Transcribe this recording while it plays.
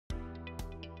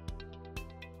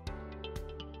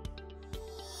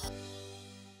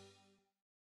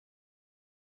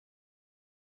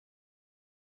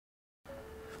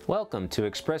Welcome to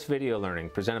Express Video Learning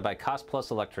presented by Cost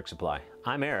Plus Electric Supply.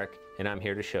 I'm Eric and I'm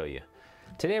here to show you.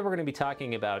 Today we're going to be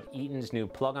talking about Eaton's new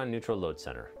plug-on neutral load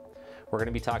center. We're going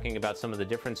to be talking about some of the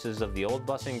differences of the old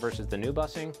busing versus the new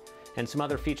busing and some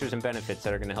other features and benefits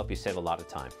that are going to help you save a lot of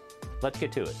time. Let's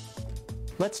get to it.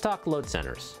 Let's talk load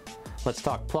centers. Let's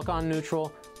talk plug-on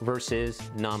neutral versus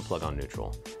non-plug-on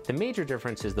neutral. The major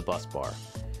difference is the bus bar.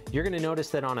 You're going to notice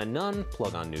that on a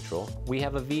non-plug-on neutral, we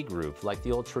have a V-groove like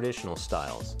the old traditional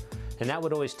styles, and that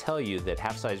would always tell you that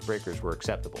half-size breakers were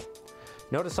acceptable.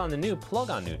 Notice on the new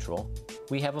plug-on neutral,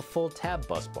 we have a full tab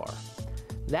bus bar.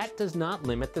 That does not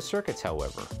limit the circuits,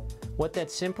 however. What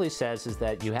that simply says is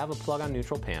that you have a plug-on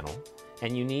neutral panel,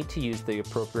 and you need to use the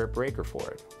appropriate breaker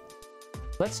for it.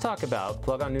 Let's talk about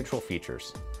plug-on neutral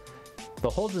features. The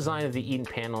whole design of the Eaton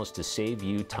panel is to save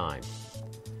you time.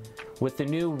 With the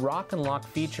new Rock and Lock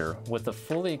feature with a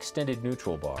fully extended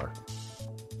neutral bar,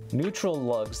 neutral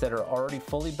lugs that are already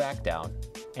fully backed out,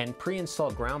 and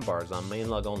pre-installed ground bars on main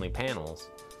lug only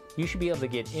panels, you should be able to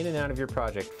get in and out of your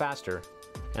project faster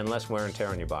and less wear and tear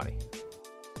on your body.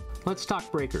 Let's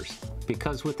talk breakers,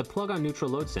 because with the plug-on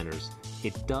neutral load centers,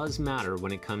 it does matter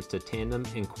when it comes to tandem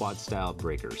and quad style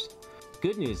breakers.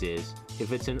 Good news is,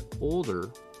 if it's an older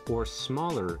or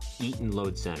smaller Eaton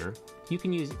load center, you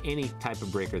can use any type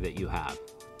of breaker that you have.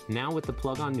 Now with the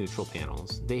plug-on neutral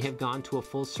panels, they have gone to a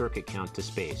full circuit count to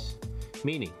space,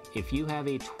 meaning if you have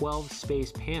a 12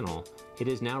 space panel, it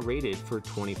is now rated for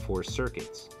 24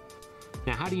 circuits.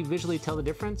 Now how do you visually tell the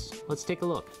difference? Let's take a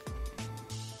look.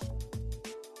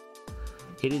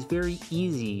 It is very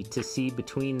easy to see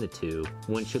between the two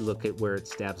once you look at where it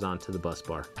stabs onto the bus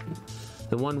bar.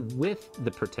 The one with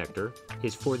the protector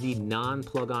is for the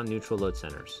non-plug-on neutral load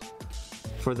centers.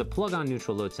 For the plug-on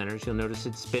neutral load centers, you'll notice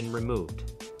it's been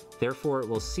removed. Therefore, it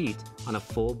will seat on a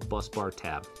full bus bar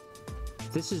tab.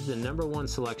 This is the #1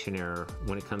 selection error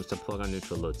when it comes to plug-on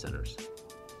neutral load centers.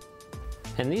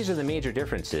 And these are the major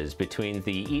differences between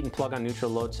the Eaton plug-on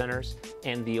neutral load centers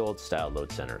and the old style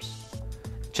load centers.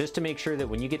 Just to make sure that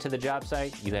when you get to the job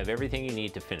site, you have everything you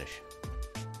need to finish.